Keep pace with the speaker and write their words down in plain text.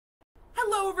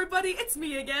Hello everybody, it's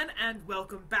me again, and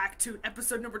welcome back to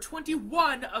episode number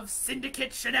 21 of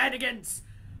Syndicate Shenanigans!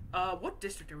 What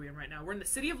district are we in right now? We're in the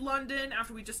city of London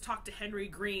after we just talked to Henry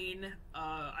Green,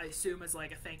 I assume as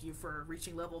like a thank you for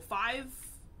reaching level 5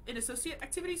 in associate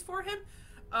activities for him.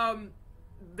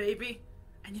 Maybe.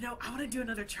 And you know, I want to do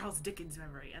another Charles Dickens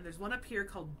memory, and there's one up here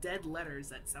called Dead Letters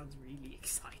that sounds really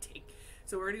exciting.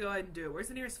 So we're gonna go ahead and do it. Where's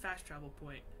the nearest fast travel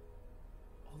point?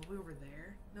 All the way over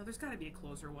there? No, there's gotta be a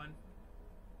closer one.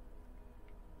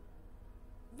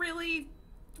 Really?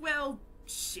 Well,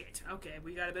 shit. Okay,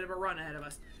 we got a bit of a run ahead of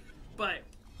us. But,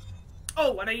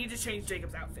 oh, and I need to change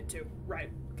Jacob's outfit too. Right,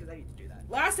 because I need to do that.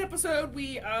 Last episode,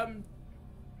 we,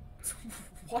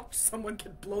 watched someone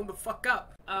get blown the fuck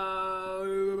up.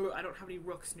 I don't have any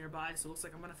rooks nearby, so it looks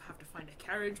like I'm gonna have to find a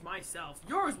carriage myself.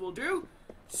 Yours will do!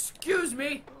 Excuse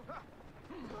me!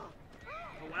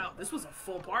 Oh wow, this was a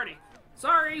full party.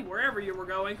 Sorry, wherever you were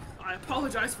going. I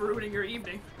apologize for ruining your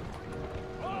evening.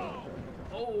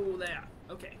 Oh, there.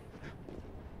 Okay.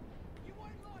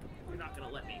 You're not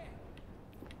gonna let me.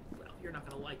 Well, you're not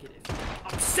gonna like it if you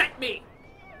upset me!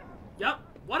 Yup,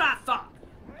 what I thought.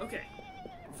 Okay.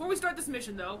 Before we start this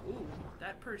mission, though... Ooh,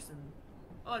 that person...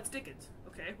 Oh, it's Dickens.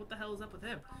 Okay, what the hell is up with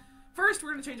him? First,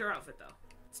 we're gonna change our outfit, though.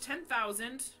 It's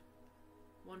 10,000.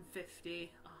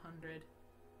 150. 100.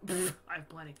 I have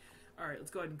plenty. Alright,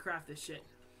 let's go ahead and craft this shit.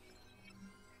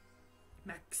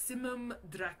 Maximum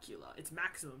Dracula. It's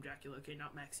Maximum Dracula. Okay,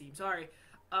 not Maxime. Sorry.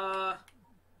 No,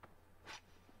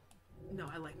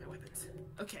 I like my weapons.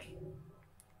 Okay.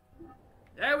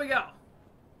 There we go.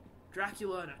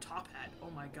 Dracula in a top hat.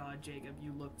 Oh my god, Jacob,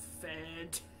 you look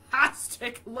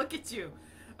fantastic. Look at you.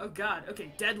 Oh god.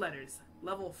 Okay, Dead Letters.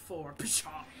 Level 4.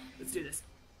 Pshaw. Let's do this.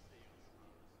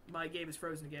 My game is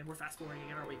frozen again. We're fast forwarding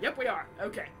again, aren't we? Yep, we are.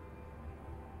 Okay.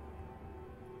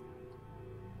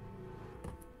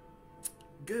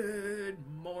 Good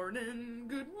morning,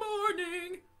 good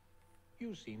morning!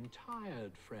 You seem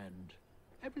tired, friend.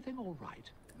 Everything all right?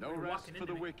 No rest for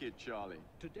the wicked, Charlie.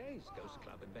 Today's Ghost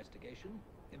Club investigation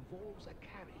involves a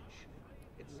carriage.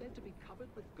 It's said to be covered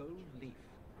with gold leaf,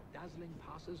 dazzling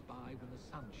passers-by when the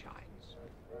sun shines.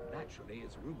 Naturally,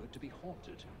 it's rumored to be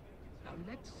haunted. Now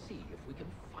let's see if we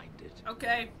can find it.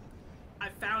 Okay, I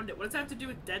found it. What does that have to do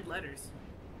with Dead Letters?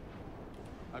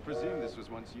 I presume this was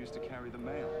once used to carry the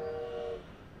mail.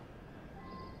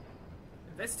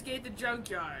 Investigate the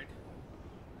junkyard.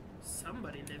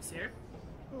 Somebody lives here.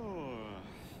 Oh,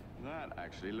 that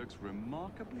actually looks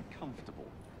remarkably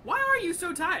comfortable. Why are you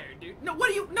so tired, dude? No, what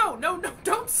are you? No,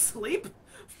 don't sleep!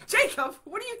 Jacob,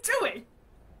 what are you doing?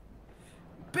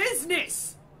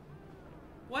 Business!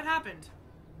 What happened?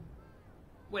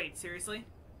 Wait, seriously?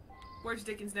 Where's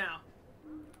Dickens now?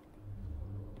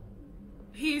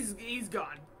 He's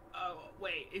gone. Oh,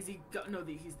 wait, is he gone? No,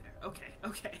 he's there.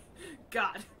 Okay.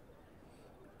 God.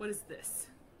 What is this?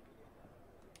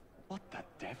 What the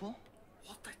devil?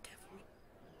 What the devil?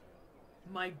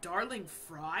 My darling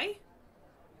Fry?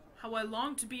 How I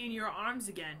long to be in your arms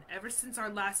again. Ever since our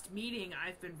last meeting,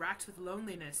 I've been racked with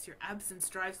loneliness. Your absence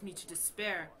drives me to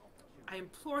despair. I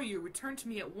implore you, return to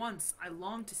me at once. I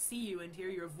long to see you and hear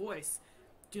your voice.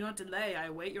 Do not delay. I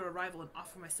await your arrival and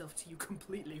offer myself to you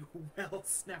completely. Well,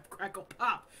 snap, crackle,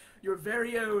 pop. Your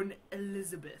very own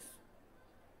Elizabeth.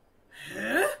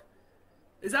 Huh?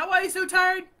 Is that why he's so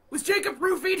tired? Was Jacob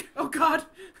roofied? Oh god.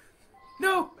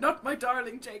 No, not my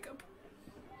darling Jacob.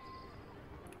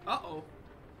 Uh-oh.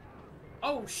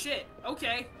 Oh shit,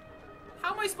 okay.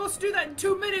 How am I supposed to do that in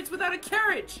 2 minutes without a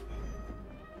carriage?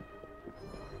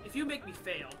 If you make me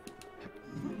fail.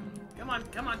 Come on,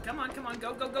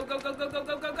 go, go.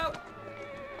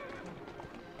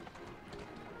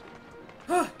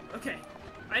 Okay.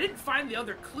 I didn't find the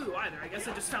other clue either. I guess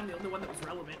I just found the only one that was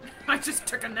relevant. I just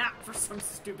took a nap for some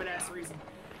stupid ass reason.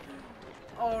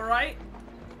 Alright.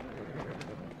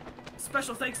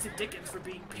 Special thanks to Dickens for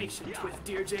being patient with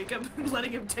dear Jacob,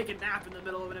 letting him take a nap in the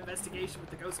middle of an investigation with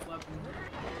the Ghost Club.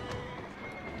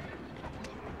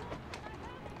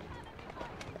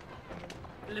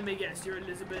 Let me guess, you're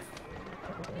Elizabeth.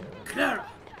 Clara!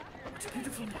 What a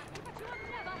beautiful name.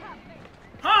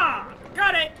 Ha!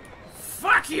 Got it!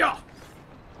 Fuck you!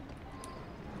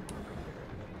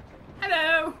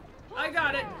 Hello! I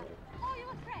got it! Are you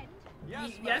a friend?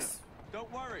 Yes?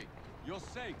 Don't worry. You're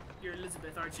safe. You're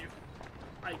Elizabeth, aren't you?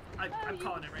 I'm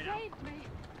calling it right now. Saved me.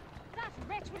 That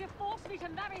wretch would have forced me to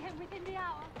marry him within the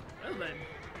hour. Well then,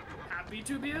 happy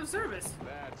to be of service.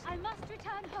 That's... I must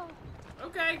return home.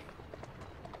 Okay.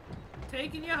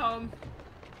 Taking you home.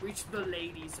 Reach the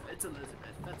ladies. It's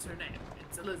Elizabeth. That's her name.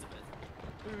 It's Elizabeth.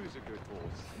 Who's a good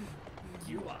horse?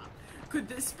 You are. Could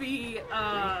this be,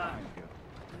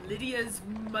 Lydia's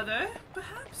mother,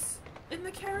 perhaps? In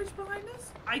the carriage behind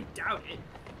us? I doubt it.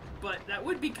 But that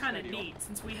would be kind of neat,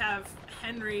 since we have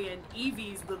Henry and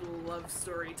Evie's little love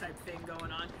story type thing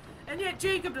going on. And yet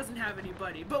Jacob doesn't have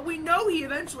anybody. But we know he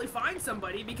eventually finds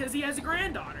somebody because he has a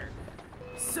granddaughter.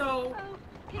 So... Oh,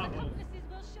 his accomplices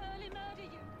will surely murder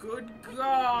you. Good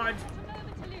God. Not a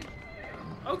moment to lose.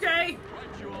 Okay.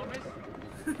 Right you are, miss.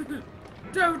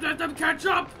 Don't let them catch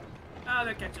up. Oh,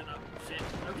 they're catching up. Shit.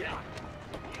 Okay.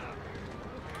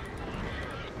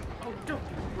 Oh, don't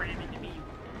ram into me, you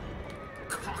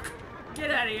cock.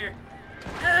 Get out of here.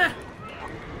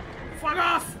 Fuck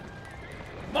off.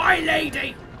 My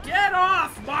lady. Get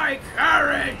off my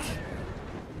carriage.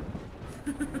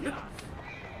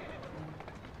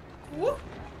 Whoop.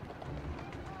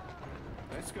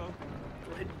 Let's go.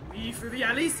 Go ahead and weave through the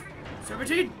alleys.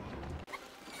 Serpentine.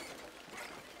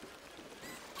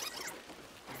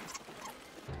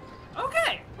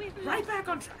 Okay. Right back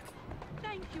on track.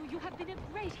 Thank you. You have been a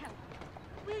great help.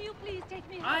 Will you please take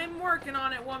me home? I'm working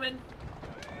on it, woman.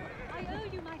 I owe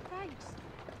you my thanks.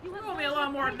 You have owe me a gone lot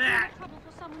to more great than that. trouble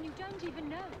for someone you don't even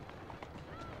know.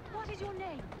 What is your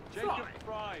name? Jacob Fry.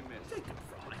 Fry, miss. Jacob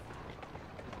Fry.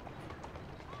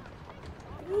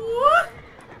 What?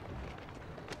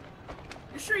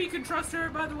 You sure you can trust her,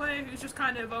 by the way? Who's just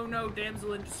kind of, oh no,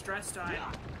 damsel in distress type.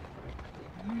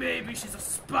 Maybe she's a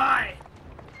spy.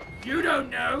 You don't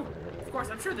know. Of course,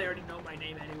 I'm sure they already know my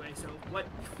name anyway, so what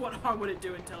harm would it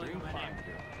do in telling me my name?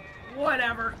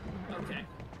 Whatever. Okay.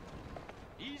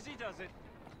 Easy does it.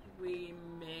 We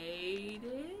made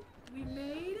it? We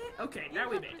made it? Okay, now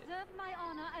we You made have it. preserved my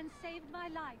honor and saved my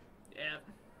life. Yeah.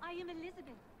 I am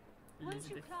Elizabeth. Won't you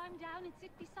Elizabeth. climb down and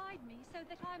sit beside me so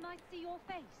that I might see your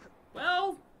face?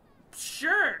 Well,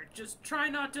 sure. Just try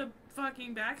not to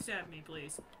fucking backstab me,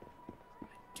 please. I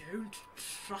don't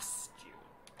trust you.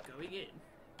 Going in.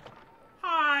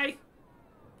 Hi!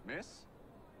 Miss?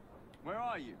 Where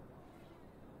are you?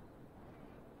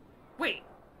 Wait.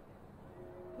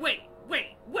 Wait!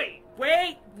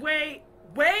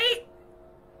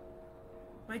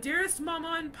 My dearest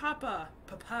Mama and Papa,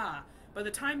 by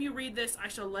the time you read this, I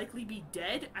shall likely be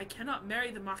dead. I cannot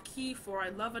marry the Marquis, for I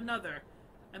love another.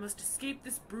 I must escape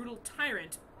this brutal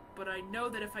tyrant, but I know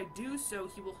that if I do so,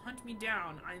 he will hunt me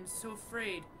down. I am so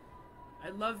afraid. I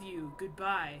love you.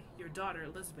 Goodbye. Your daughter,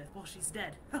 Elizabeth. Well, she's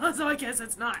dead. So I guess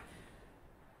it's not.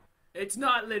 It's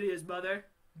not Lydia's mother.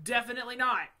 Definitely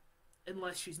not.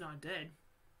 Unless she's not dead.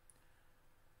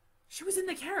 She was in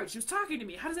the carriage. She was talking to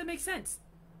me. How does that make sense?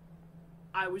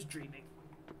 I was dreaming.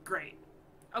 Great.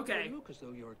 Okay. You look as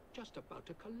though you're just about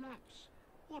to collapse.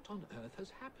 What on earth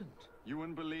has happened? You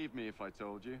wouldn't believe me if I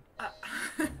told you.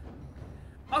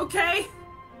 Okay.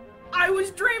 I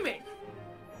was dreaming.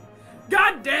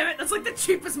 God damn it. That's like the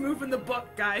cheapest move in the book,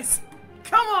 guys.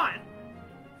 Come on.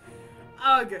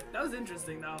 Oh, good. That was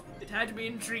interesting, though. It had to be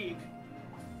intrigue.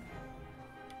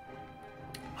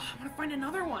 Oh, I want to find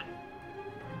another one.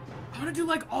 I want to do,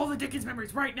 like, all the Dickens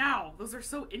memories right now. Those are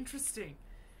so interesting.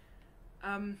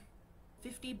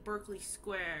 50 Berkeley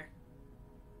Square.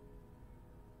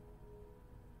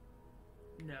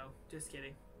 No, just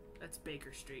kidding. That's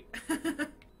Baker Street.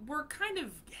 We're kind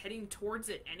of heading towards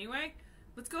it anyway.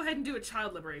 Let's go ahead and do a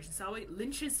child liberation, shall we?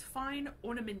 Lynch's Fine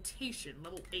Ornamentation,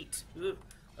 level 8. Ugh.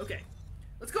 Okay,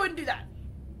 let's go ahead and do that.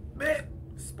 Bleh.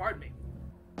 Pardon me.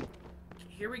 Okay,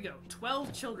 here we go.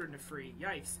 12 children to free.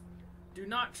 Yikes. Do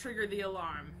not trigger the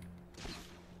alarm.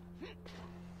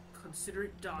 Consider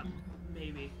it done.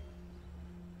 Maybe.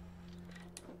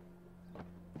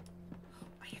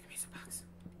 I hear the music box.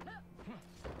 Where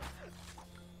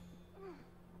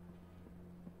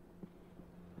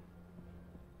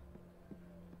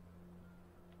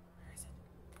is it?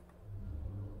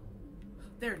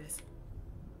 There it is.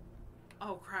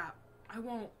 Oh crap. I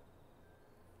won't.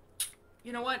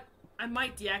 You know what? I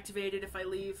might deactivate it if I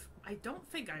leave. I don't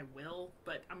think I will,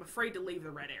 but I'm afraid to leave the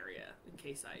red area in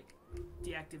case I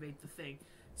deactivate the thing.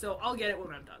 So I'll get it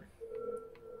when I'm done.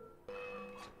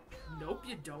 Nope,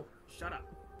 you don't. Shut up.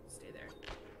 Stay there.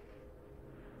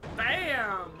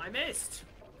 Bam! I missed.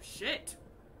 Shit.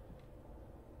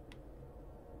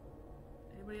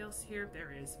 Anybody else here?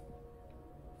 There is.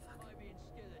 Fuck. Maybe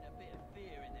instilling a bit of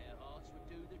fear in their hearts would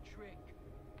do the trick.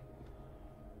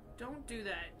 Don't do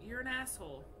that. You're an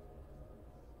asshole.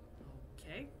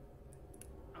 Okay.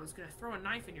 I was gonna throw a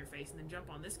knife in your face and then jump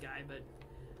on this guy, but...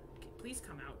 Okay, please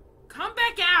come out. Come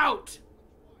back out!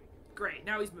 Great,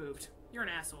 now he's moved. You're an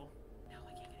asshole. No,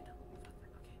 I can't get it.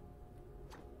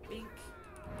 Okay. Bink.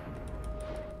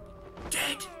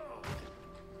 Dead!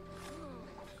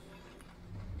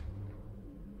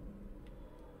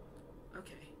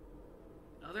 Okay.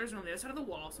 others are on the other side of the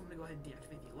wall, so I'm gonna go ahead and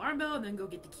deactivate the alarm bell and then go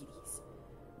get the kitties.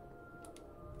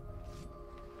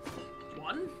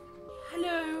 1.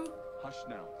 Hello. Hush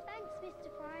now. Thanks, Mr.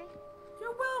 Fry.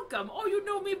 You're welcome. Oh, you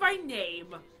know me by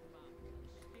name.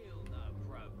 Still no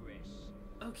progress.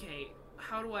 Okay,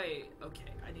 how do I... Okay,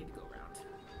 I need to go around.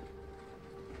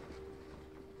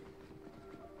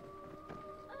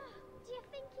 Do you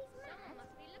think he's mad? Someone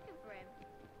must be looking for him.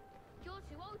 You're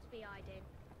too old to be hiding.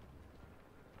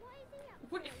 What is he up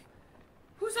What? to?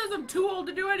 Who says I'm too old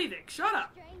to do anything? Shut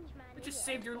up. Strange man. I just isn't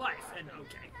saved your life, and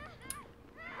okay.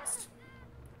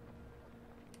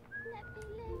 Let me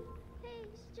live.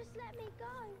 Please, just let me go.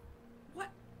 What?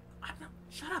 I'm not...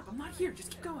 Shut up, I'm not here.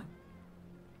 Just keep going.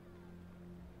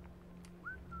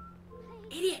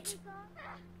 Please, Idiot! let me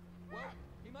go. Well,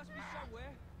 he must be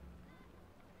somewhere.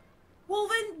 Well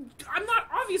then, I'm not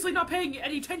obviously not paying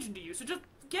any attention to you, so just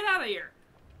get out of here.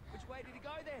 Which way did he go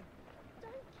then?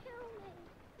 Don't kill me.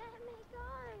 Let me go.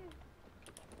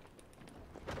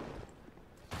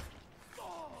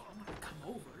 I'm gonna come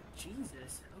over.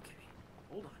 Jesus. Okay.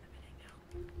 Hold on a minute now.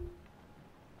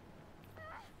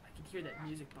 I can hear that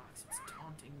music box. It's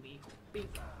taunting me.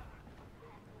 Bink.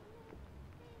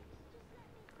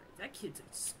 That kid's a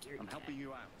scaredy I'm cat. helping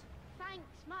you out.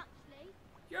 Thanks muchly.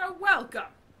 You're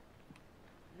welcome.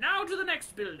 Now to the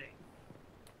next building.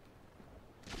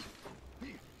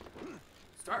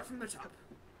 Start from the top.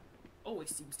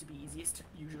 Always seems to be easiest,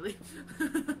 usually. To just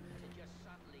suddenly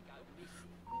go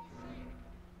missing.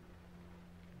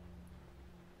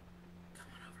 Come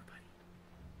on over, buddy.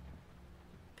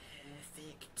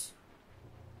 Perfect.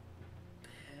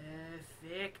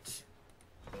 Perfect.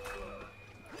 I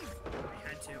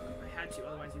had to,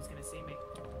 otherwise he was gonna see me.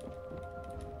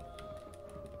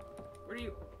 Where do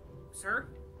you... Sir?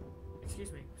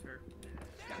 Excuse me, sir.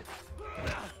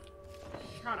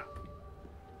 Shut up.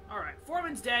 Alright,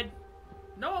 Foreman's dead.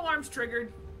 No alarms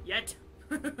triggered. Yet.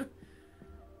 Hello,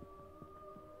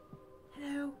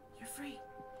 you're free.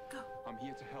 Go. I'm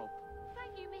here to help.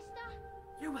 Thank you, mister.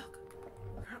 You're welcome.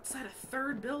 We're outside a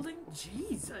third building?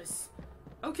 Jesus.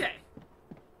 Okay.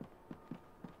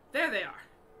 There they are.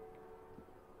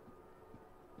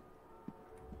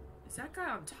 Is that guy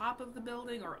on top of the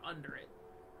building or under it?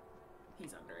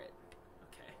 He's under it.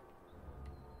 Okay.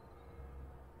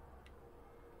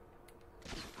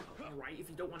 Alright, if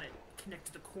you don't want to connect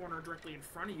to the corner directly in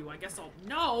front of you, I guess I'll...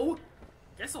 No!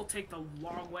 Guess I'll take the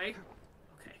long way.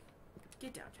 Okay.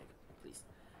 Get down, Jacob, please.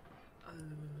 Let's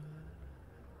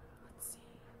see.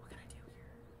 What can I do here?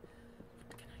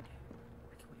 What can I do?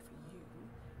 I can wait for you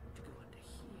to go under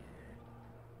here.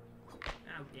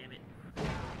 Oh, damn it.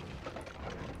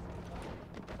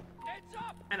 Heads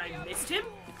up! And I missed him?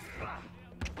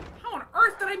 How on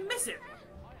earth did I miss him?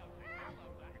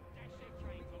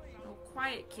 Oh,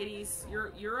 quiet, kitties.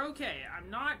 You're okay. I'm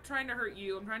not trying to hurt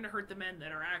you. I'm trying to hurt the men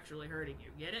that are actually hurting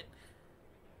you. Get it?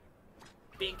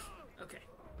 Bink. Okay.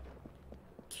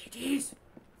 Kitties!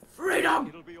 Freedom!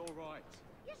 It'll be all right.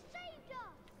 You saved us.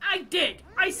 I did!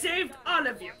 I saved all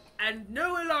of you! And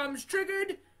no alarms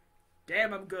triggered!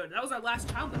 Damn, I'm good. That was our last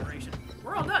child liberation.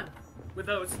 We're all done with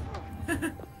those.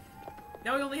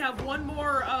 Now we only have one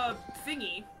more,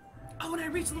 thingy. Oh, and I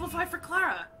reached level 5 for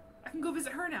Clara! I can go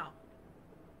visit her now.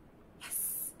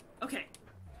 Yes! Okay.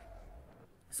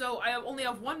 So, I only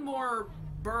have one more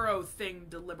borough thing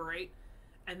to liberate.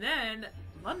 And then,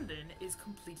 London is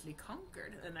completely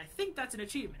conquered. And I think that's an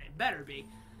achievement. It better be.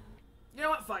 You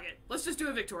know what? Fuck it. Let's just do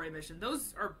a Victoria mission.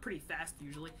 Those are pretty fast,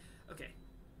 usually. Okay.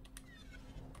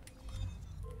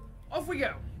 Off we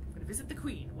go. I'm gonna visit the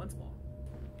Queen once more.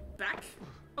 Back.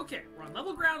 Okay, we're on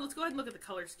level ground. Let's go ahead and look at the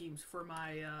color schemes for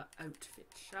my outfit,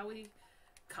 shall we?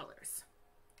 Colors.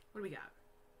 What do we got?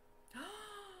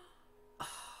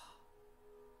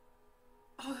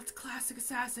 Oh, that's classic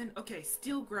assassin. Okay,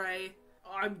 steel gray.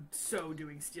 I'm so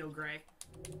doing steel gray.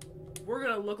 We're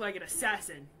gonna look like an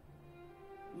assassin.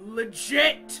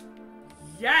 Legit!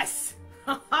 Yes!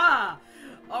 Haha!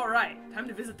 Alright, time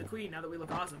to visit the Queen now that we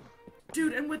look awesome.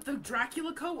 Dude, and with the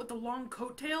Dracula coat, with the long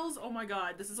coattails, oh my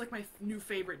god, this is like my new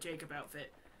favorite Jacob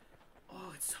outfit.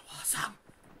 Oh, it's so awesome.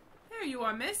 There you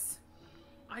are, miss.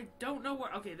 I don't know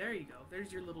where... Okay, there you go.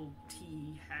 There's your little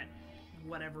tea hat,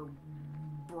 whatever,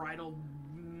 bridal...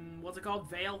 what's it called?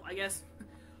 Veil, I guess.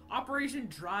 Operation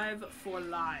Drive for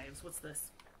Lives. What's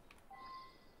this?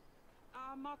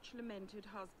 Our much-lamented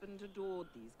husband adored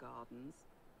these gardens.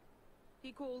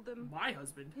 He called them My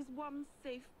husband. his one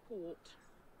safe port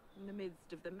in the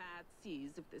midst of the mad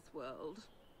seas of this world.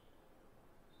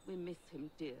 We miss him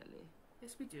dearly.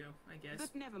 Yes, we do, I guess.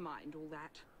 But never mind all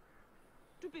that.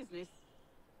 To business.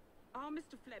 Our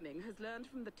Mr. Fleming has learned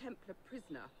from the Templar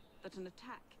prisoner that an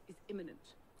attack is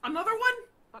imminent. Another one?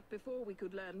 But before we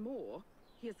could learn more,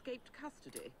 he escaped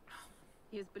custody.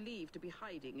 He is believed to be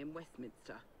hiding in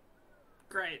Westminster.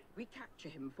 Great. We capture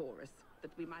him for us,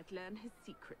 that we might learn his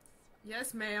secrets.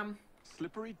 Yes, ma'am.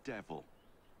 Slippery devil.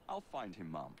 I'll find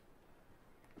him, Mum.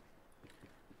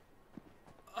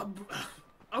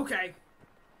 Okay.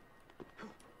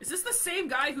 Is this the same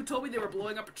guy who told me they were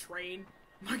blowing up a train?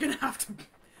 Am I gonna have to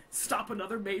stop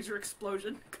another major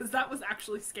explosion? Because that was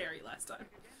actually scary last time.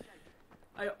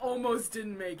 I almost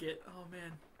didn't make it. Oh,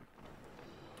 man.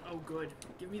 Oh, good.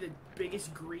 Give me the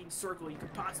biggest green circle you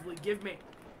could possibly give me.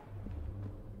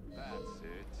 That's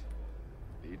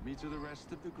it. Lead me to the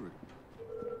rest of the group.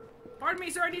 Pardon me,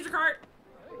 sir. I need your cart.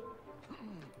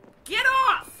 Get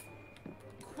off!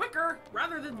 Quicker,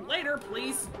 rather than later,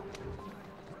 please.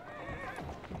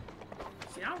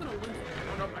 See, now I'm gonna lose.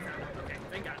 Oh, no, I found it. Okay,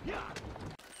 thank God.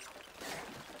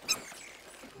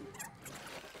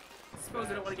 Suppose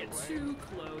I don't want to get too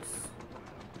close.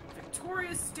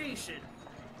 Victoria Station.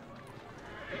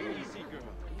 Easy, girl.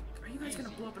 Are you guys gonna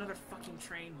blow up another fucking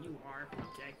train? You are.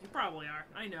 Okay, you probably are.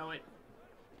 I know it.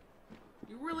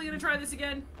 You really gonna try this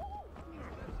again?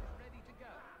 Ready to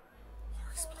go. More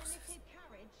explosives. Limited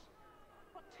carriage?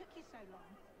 What took you so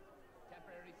long?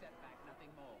 Temporary setback,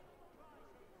 nothing more.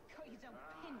 Got you done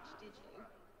pinched, did you?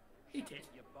 He did.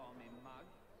 You balmy mug.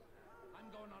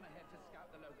 I'm going on ahead to scout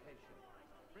the location.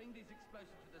 Bring these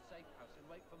explosives to the safe house and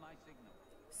wait for my signal.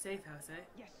 Safe house, eh?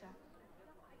 Yes, sir.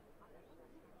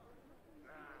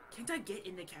 Can't I get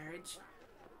in the carriage?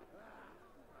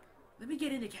 Let me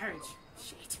get in the carriage.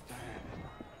 Shit.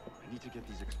 I need to get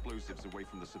these explosives away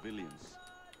from the civilians.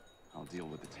 I'll deal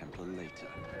with the Templar later.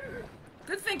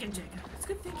 Good thinking, Jacob. That's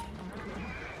good thinking.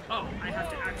 Oh, I have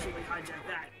to actually hijack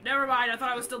that. Never mind, I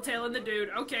thought I was still tailing the dude.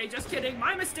 Okay, just kidding.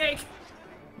 My mistake.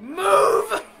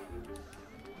 Move!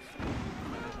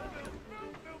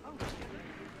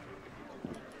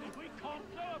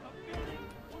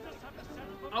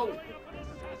 Oh.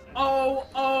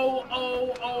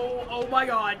 Oh my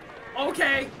god.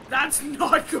 Okay, that's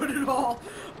not good at all.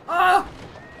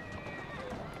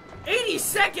 80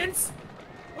 seconds?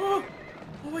 Oh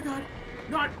my god.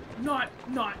 Not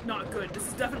good. This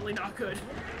is definitely not good.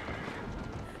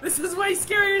 This is way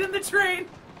scarier than the train.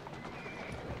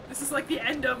 This is like the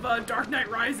end of Dark Knight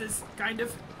Rises, kind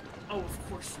of. Oh, of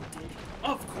course you did.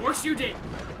 Of course you did.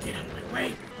 Get out of my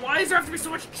way. Why does there have to be so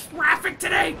much traffic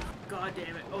today? God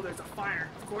damn it. Oh, there's a fire.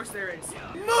 Of course there is.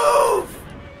 Move!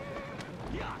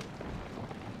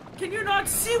 Can you not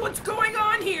see what's going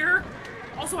on here?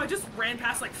 Also, I just ran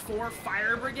past like 4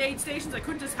 fire brigade stations. I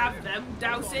couldn't just have them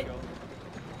douse it.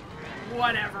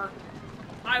 Whatever.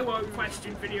 I won't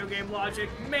question video game logic.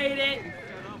 Made it.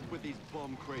 Fed up with these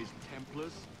bomb-crazed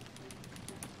Templars.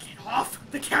 Get off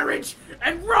the carriage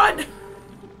and run!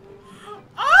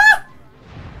 Ah!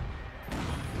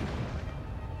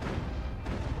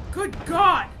 Good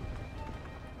God!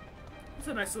 That's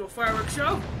a nice little fireworks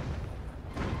show.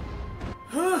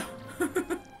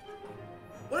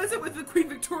 What is it with the Queen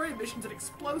Victoria missions and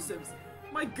explosives?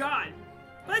 My God.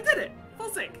 But I did it. Full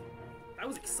sync. That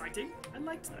was exciting. I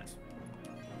liked that.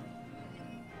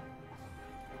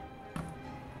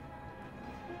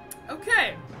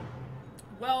 Okay.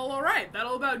 Well, alright.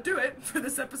 That'll about do it for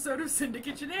this episode of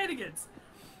Syndicate Shenanigans.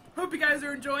 Hope you guys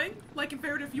are enjoying. Like and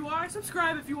favorite if you are.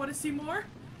 Subscribe if you want to see more.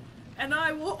 And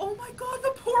I will... Oh my God,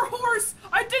 the poor horse!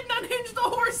 I didn't unhinge the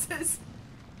horses!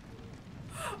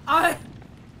 I'm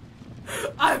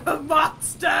a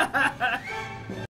monster!